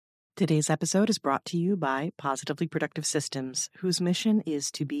Today's episode is brought to you by Positively Productive Systems, whose mission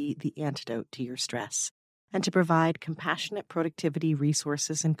is to be the antidote to your stress and to provide compassionate productivity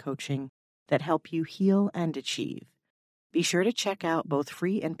resources and coaching that help you heal and achieve. Be sure to check out both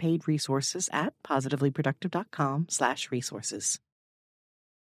free and paid resources at positivelyproductive.com/resources.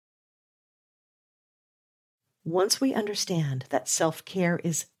 Once we understand that self-care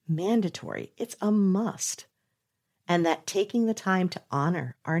is mandatory, it's a must, and that taking the time to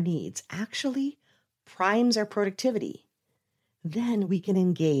honor our needs actually primes our productivity, then we can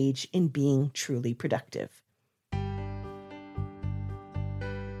engage in being truly productive.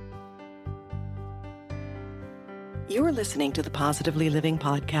 You're listening to the Positively Living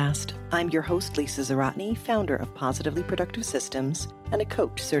Podcast. I'm your host, Lisa Zawrotny, founder of Positively Productive Systems and a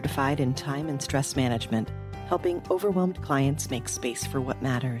coach certified in time and stress management, helping overwhelmed clients make space for what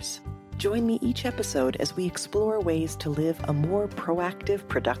matters. Join me each episode as we explore ways to live a more proactive,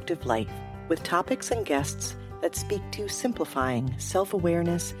 productive life with topics and guests that speak to simplifying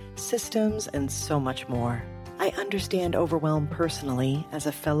self-awareness, systems, and so much more. I understand overwhelm personally as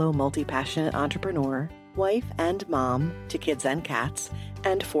a fellow multi-passionate entrepreneur, wife and mom to kids and cats,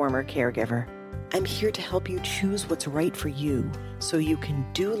 and former caregiver. I'm here to help you choose what's right for you so you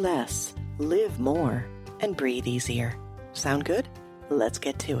can do less, live more, and breathe easier. Sound good? Let's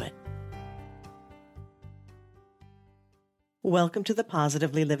get to it. Welcome to the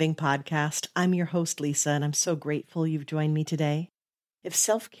Positively Living Podcast. I'm your host, Lisa, and I'm so grateful you've joined me today. If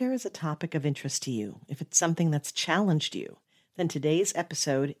self-care is a topic of interest to you, if it's something that's challenged you, then today's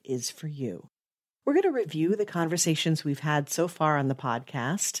episode is for you. We're going to review the conversations we've had so far on the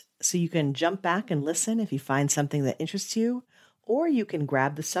podcast, so you can jump back and listen if you find something that interests you, or you can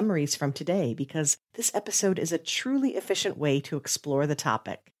grab the summaries from today because this episode is a truly efficient way to explore the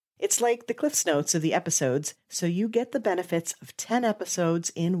topic. It's like the Cliff's Notes of the episodes, so you get the benefits of 10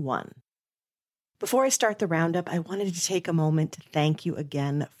 episodes in one. Before I start the roundup, I wanted to take a moment to thank you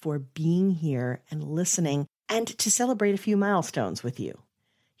again for being here and listening and to celebrate a few milestones with you.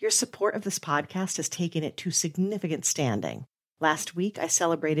 Your support of this podcast has taken it to significant standing. Last week, I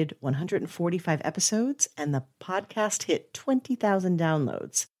celebrated 145 episodes, and the podcast hit 20,000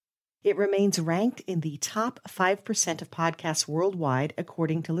 downloads. It remains ranked in the top 5% of podcasts worldwide,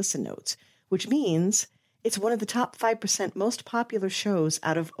 according to Listen Notes, which means it's one of the top 5% most popular shows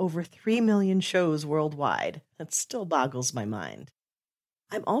out of over 3 million shows worldwide. That still boggles my mind.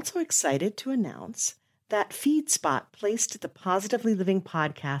 I'm also excited to announce that FeedSpot placed the Positively Living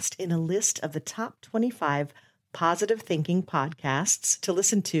Podcast in a list of the top 25 positive thinking podcasts to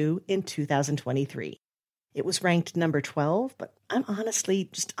listen to in 2023. It was ranked number 12, but I'm honestly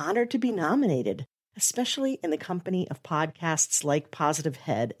just honored to be nominated, especially in the company of podcasts like Positive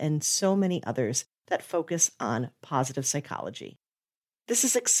Head and so many others that focus on positive psychology. This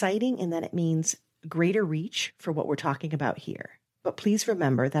is exciting in that it means greater reach for what we're talking about here. But please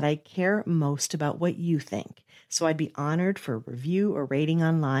remember that I care most about what you think, so I'd be honored for a review or rating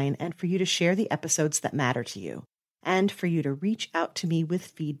online and for you to share the episodes that matter to you, and for you to reach out to me with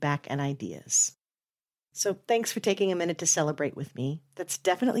feedback and ideas. So thanks for taking a minute to celebrate with me. That's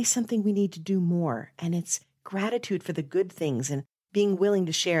definitely something we need to do more, and it's gratitude for the good things and being willing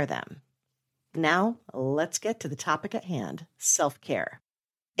to share them. Now, let's get to the topic at hand, self-care.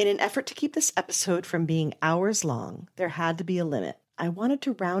 In an effort to keep this episode from being hours long, there had to be a limit. I wanted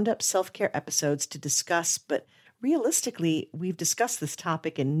to round up self-care episodes to discuss, but realistically, we've discussed this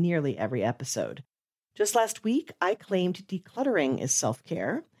topic in nearly every episode. Just last week, I claimed decluttering is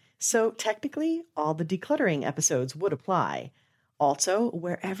self-care, so technically, all the decluttering episodes would apply. Also,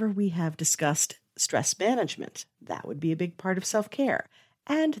 wherever we have discussed stress management, that would be a big part of self-care.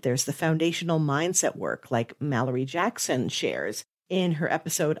 And there's the foundational mindset work like Mallory Jackson shares in her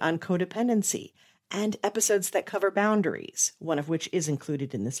episode on codependency, and episodes that cover boundaries, one of which is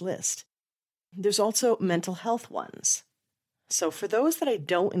included in this list. There's also mental health ones. So for those that I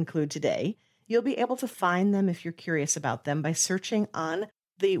don't include today, you'll be able to find them if you're curious about them by searching on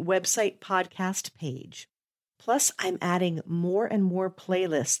the website podcast page. Plus, I'm adding more and more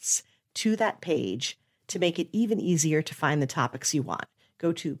playlists to that page to make it even easier to find the topics you want.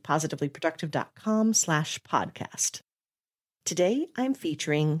 Go to positivelyproductive.com/podcast. Today, I'm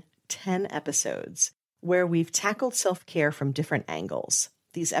featuring 10 episodes where we've tackled self-care from different angles.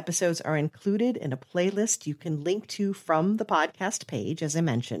 These episodes are included in a playlist you can link to from the podcast page, as I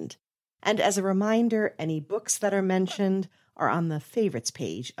mentioned. And as a reminder, any books that are mentioned are on the favorites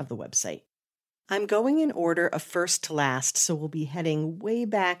page of the website. I'm going in order of first to last, so we'll be heading way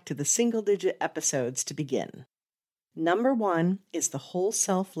back to the single-digit episodes to begin. Number 1 is The Whole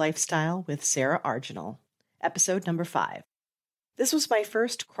Self Lifestyle with Sarah Arginal, episode number 5. This was my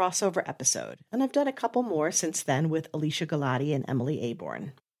first crossover episode, and I've done a couple more since then with Alicia Galati and Emily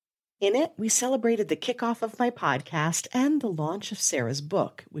Aborn. In it, we celebrated the kickoff of my podcast and the launch of Sarah's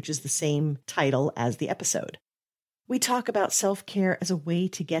book, which is the same title as the episode. We talk about self-care as a way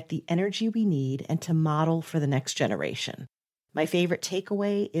to get the energy we need and to model for the next generation. My favorite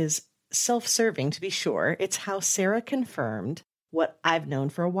takeaway is self-serving, to be sure. It's how Sarah confirmed what I've known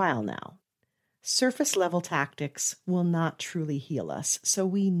for a while now. Surface-level tactics will not truly heal us, so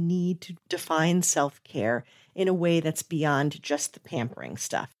we need to define self-care in a way that's beyond just the pampering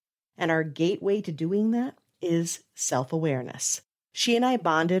stuff. And our gateway to doing that is self-awareness. She and I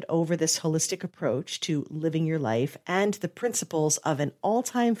bonded over this holistic approach to living your life and the principles of an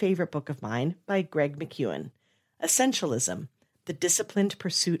all-time favorite book of mine by Greg McKeown, Essentialism, the Disciplined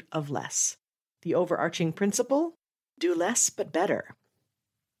Pursuit of Less. The overarching principle? Do less but better.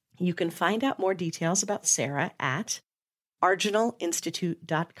 You can find out more details about Sarah at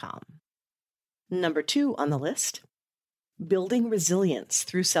arginalinstitute.com. Number 2 on the list, Building Resilience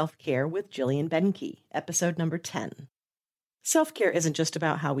Through Self-Care with Jillian Benke, episode number 10. Self-care isn't just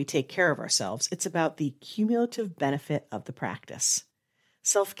about how we take care of ourselves, it's about the cumulative benefit of the practice.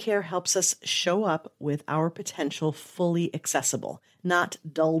 Self-care helps us show up with our potential fully accessible, not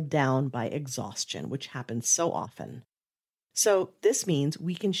dulled down by exhaustion, which happens so often. So this means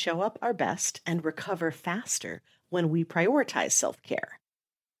we can show up our best and recover faster when we prioritize self-care.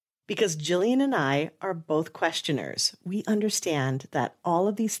 Because Jillian and I are both questioners, we understand that all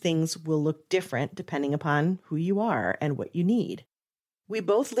of these things will look different depending upon who you are and what you need. We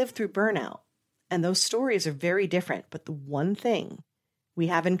both lived through burnout, and those stories are very different, but the one thing we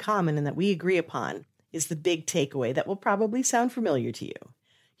have in common and that we agree upon is the big takeaway that will probably sound familiar to you.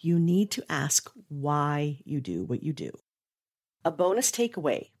 You need to ask why you do what you do. A bonus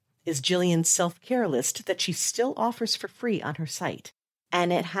takeaway is Jillian's self-care list that she still offers for free on her site.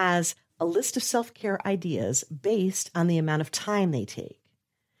 And it has a list of self-care ideas based on the amount of time they take.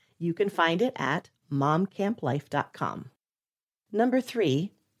 You can find it at momcamplife.com. Number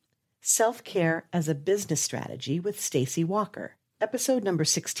 3, Self-Care as a Business Strategy with Stacey Walker, episode number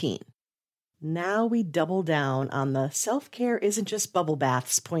 16. Now we double down on the self-care isn't just bubble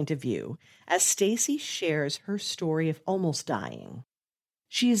baths point of view, as Stacey shares her story of almost dying.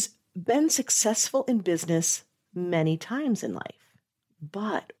 She's been successful in business many times in life.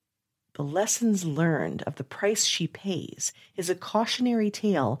 But the lessons learned of the price she pays is a cautionary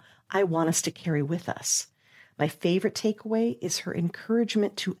tale I want us to carry with us. My favorite takeaway is her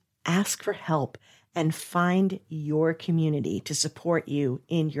encouragement to ask for help and find your community to support you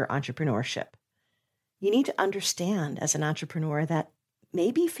in your entrepreneurship. You need to understand as an entrepreneur that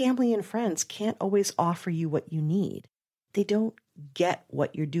maybe family and friends can't always offer you what you need. They don't get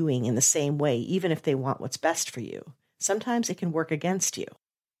what you're doing in the same way, even if they want what's best for you. Sometimes it can work against you.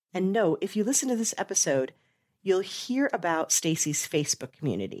 And no, if you listen to this episode, you'll hear about Stacey's Facebook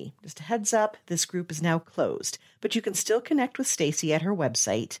community. Just a heads up, this group is now closed, but you can still connect with Stacey at her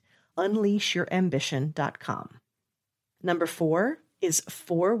website, unleashyourambition.com. Number 4 is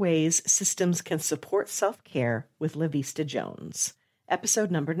 4 Ways Systems Can Support Self-Care with LaVista Jones, episode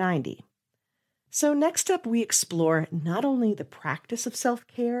number 90. So next up, we explore not only the practice of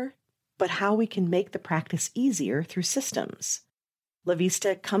self-care, but how we can make the practice easier through systems.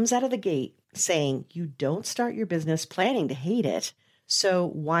 LaVista comes out of the gate saying you don't start your business planning to hate it, so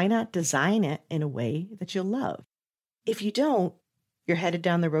why not design it in a way that you'll love? If you don't, you're headed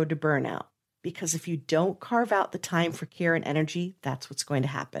down the road to burnout, because if you don't carve out the time for care and energy, that's what's going to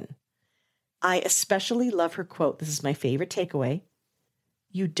happen. I especially love her quote. This is my favorite takeaway.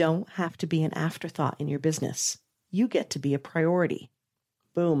 You don't have to be an afterthought in your business. You get to be a priority.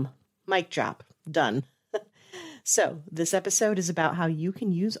 Boom. Mic drop. Done. So this episode is about how you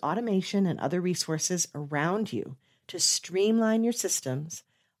can use automation and other resources around you to streamline your systems,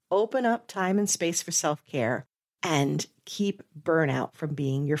 open up time and space for self-care, and keep burnout from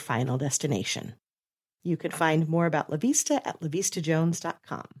being your final destination. You can find more about LaVista at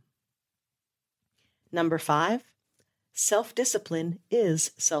lavistajones.com. Number 5, Self-Discipline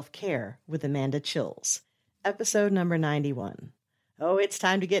is Self-Care with Amanda Chills, episode number 91. Oh, it's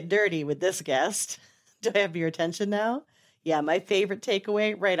time to get dirty with this guest. Do I have your attention now? Yeah, my favorite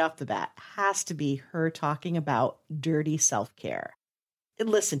takeaway right off the bat has to be her talking about dirty self-care. And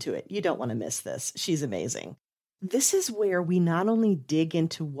listen to it. You don't want to miss this. She's amazing. This is where we not only dig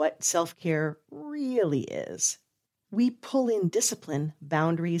into what self-care really is, we pull in discipline,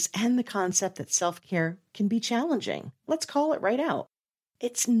 boundaries, and the concept that self-care can be challenging. Let's call it right out.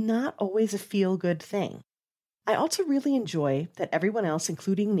 It's not always a feel-good thing. I also really enjoy that everyone else,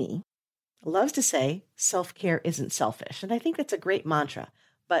 including me, loves to say self-care isn't selfish, and I think that's a great mantra.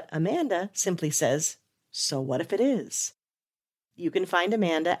 But Amanda simply says, so what if it is? You can find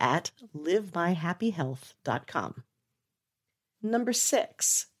Amanda at livemyhappyhealth.com. Number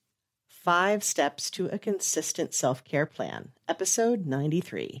 6, 5 Steps to a Consistent Self-Care Plan, episode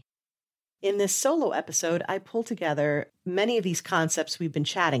 93. In this solo episode, I pull together many of these concepts we've been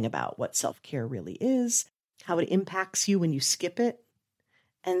chatting about, what self-care really is, how it impacts you when you skip it.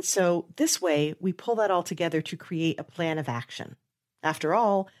 And so this way, we pull that all together to create a plan of action. After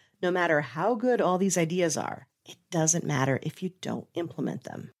all, no matter how good all these ideas are, it doesn't matter if you don't implement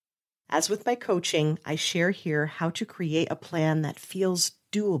them. As with my coaching, I share here how to create a plan that feels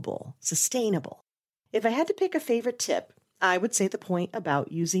doable, sustainable. If I had to pick a favorite tip, I would say the point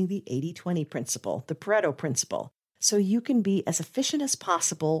about using the 80-20 principle, the Pareto principle, so you can be as efficient as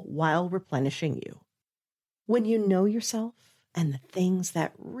possible while replenishing you. When you know yourself and the things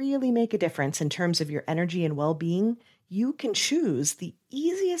that really make a difference in terms of your energy and well-being, you can choose the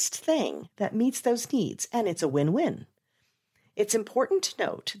easiest thing that meets those needs, and it's a win-win. It's important to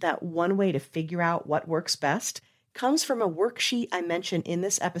note that one way to figure out what works best comes from a worksheet I mention in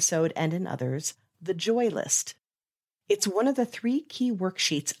this episode and in others, the Joy List. It's one of the 3 key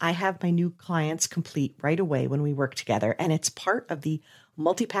worksheets I have my new clients complete right away when we work together, and it's part of the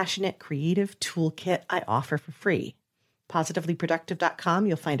Multi-Passionate Creative Toolkit I offer for free. PositivelyProductive.com,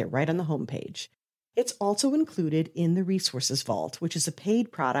 you'll find it right on the homepage. It's also included in the Resources Vault, which is a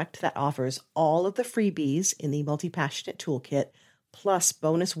paid product that offers all of the freebies in the Multi-Passionate Toolkit, plus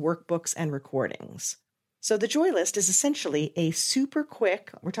bonus workbooks and recordings. So the Joy List is essentially a super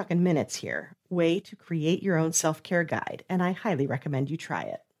quick, we're talking minutes here, way to create your own self-care guide, and I highly recommend you try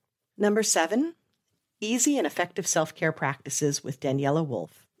it. Number 7, Easy and Effective Self-Care Practices with Daniela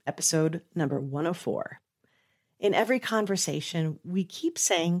Wolf, episode number 104. In every conversation, we keep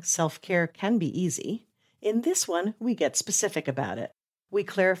saying self-care can be easy. In this one, we get specific about it. We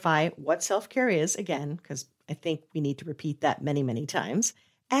clarify what self-care is, again, because I think we need to repeat that many, many times,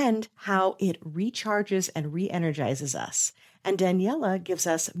 and how it recharges and re-energizes us. And Daniela gives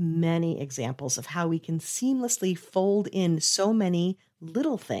us many examples of how we can seamlessly fold in so many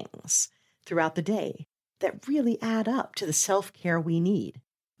little things throughout the day that really add up to the self-care we need.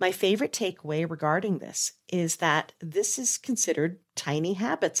 My favorite takeaway regarding this is that this is considered tiny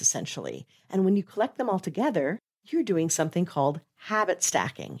habits, essentially. And when you collect them all together, you're doing something called habit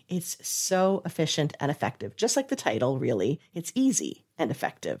stacking. It's so efficient and effective. Just like the title, really. It's easy and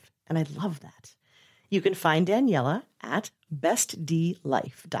effective. And I love that. You can find Daniela at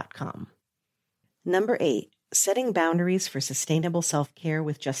bestdlife.com. Number 8, Setting Boundaries for Sustainable Self-Care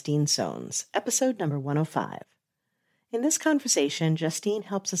with Justine Sones, episode number 105. In this conversation, Justine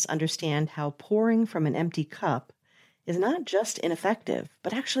helps us understand how pouring from an empty cup is not just ineffective,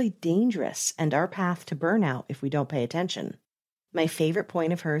 but actually dangerous and our path to burnout if we don't pay attention. My favorite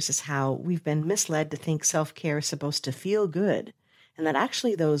point of hers is how we've been misled to think self-care is supposed to feel good, and that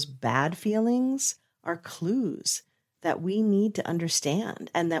actually those bad feelings are clues that we need to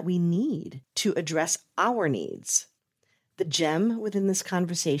understand and that we need to address our needs. The gem within this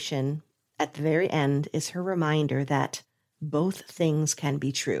conversation at the very end is her reminder that both things can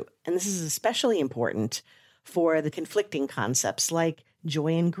be true. And this is especially important for the conflicting concepts like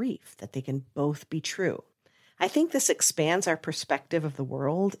joy and grief, that they can both be true. I think this expands our perspective of the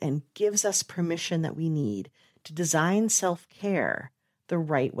world and gives us permission that we need to design self-care the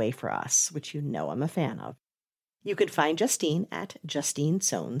right way for us, which you know I'm a fan of. You can find Justine at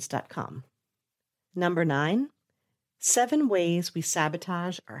justinesones.com. Number 9, 7 Ways We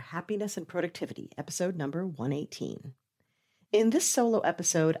Sabotage Our Happiness and Productivity, episode number 118. In this solo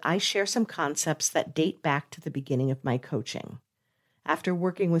episode, I share some concepts that date back to the beginning of my coaching. After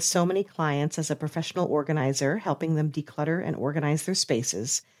working with so many clients as a professional organizer, helping them declutter and organize their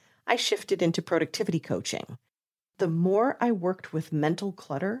spaces, I shifted into productivity coaching. The more I worked with mental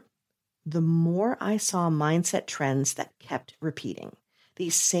clutter, the more I saw mindset trends that kept repeating.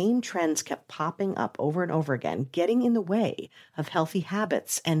 These same trends kept popping up over and over again, getting in the way of healthy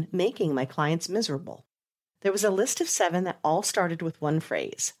habits and making my clients miserable. There was a list of 7 that all started with one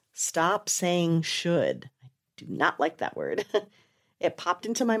phrase: stop saying should. I do not like that word. It popped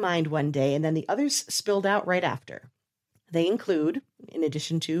into my mind one day, and then the others spilled out right after. They include, in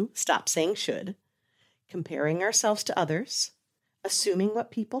addition to stop saying should, comparing ourselves to others, assuming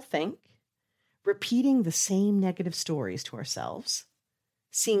what people think, repeating the same negative stories to ourselves,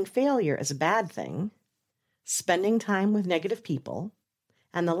 seeing failure as a bad thing, spending time with negative people,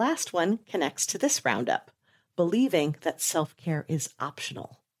 and the last one connects to this roundup: believing that self-care is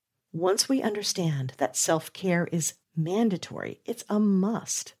optional. Once we understand that self-care is mandatory, it's a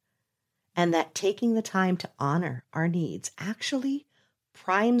must, and that taking the time to honor our needs actually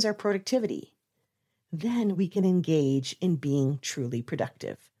primes our productivity. Then we can engage in being truly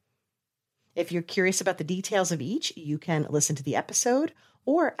productive. If you're curious about the details of each, you can listen to the episode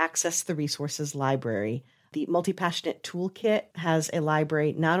or access the resources library. The Multi-Passionate Toolkit has a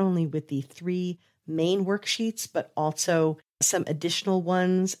library not only with the 3 main worksheets, but also some additional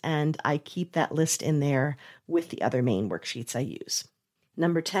ones, and I keep that list in there with the other main worksheets I use.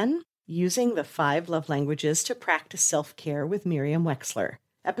 Number 10, using the 5 love languages to practice self-care with Miriam Wexler,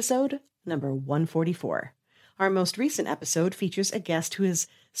 episode number 144. Our most recent episode features a guest who is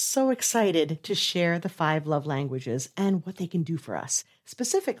so excited to share the 5 love languages and what they can do for us,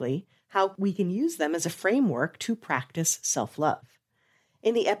 specifically how we can use them as a framework to practice self-love.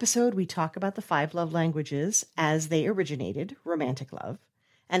 In the episode, we talk about the 5 love languages as they originated, romantic love,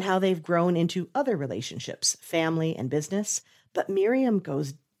 and how they've grown into other relationships, family and business, but Miriam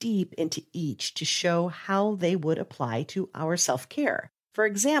goes deep into each to show how they would apply to our self-care. For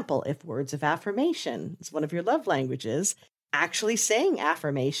example, if words of affirmation is one of your love languages, actually saying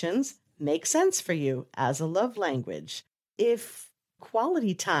affirmations makes sense for you as a love language. If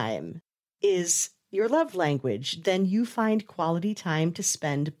quality time is your love language, then you find quality time to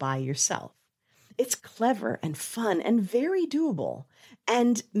spend by yourself. It's clever and fun and very doable.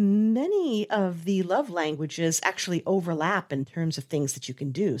 And many of the love languages actually overlap in terms of things that you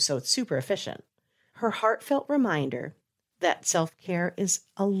can do, so it's super efficient. Her heartfelt reminder that self-care is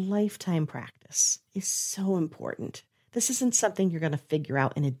a lifetime practice is so important. This isn't something you're going to figure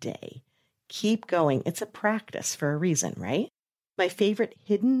out in a day. Keep going. It's a practice for a reason, right? My favorite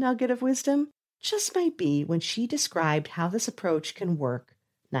hidden nugget of wisdom just might be when she described how this approach can work,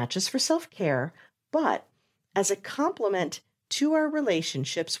 not just for self-care, but as a complement to our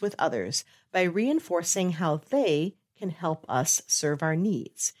relationships with others by reinforcing how they can help us serve our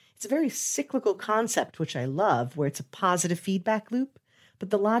needs. It's a very cyclical concept, which I love, where it's a positive feedback loop, but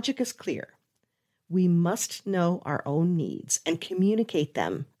the logic is clear. We must know our own needs and communicate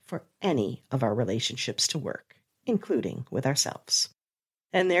them for any of our relationships to work, including with ourselves.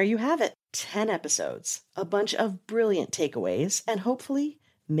 And there you have it, 10 episodes, a bunch of brilliant takeaways, and hopefully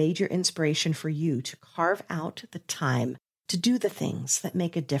major inspiration for you to carve out the time to do the things that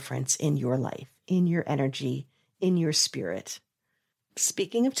make a difference in your life, in your energy, in your spirit.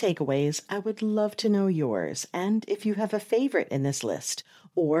 Speaking of takeaways, I would love to know yours, and if you have a favorite in this list,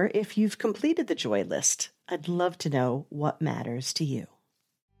 or if you've completed the joy list, I'd love to know what matters to you.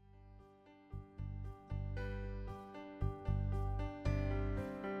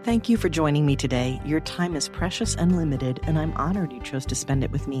 Thank you for joining me today. Your time is precious and limited, and I'm honored you chose to spend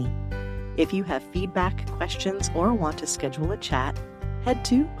it with me. If you have feedback, questions, or want to schedule a chat, head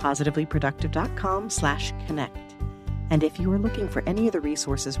to positivelyproductive.com/connect. And if you are looking for any of the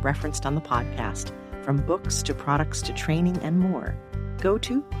resources referenced on the podcast, from books to products to training and more, go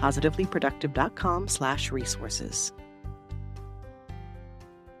to positivelyproductive.com/resources.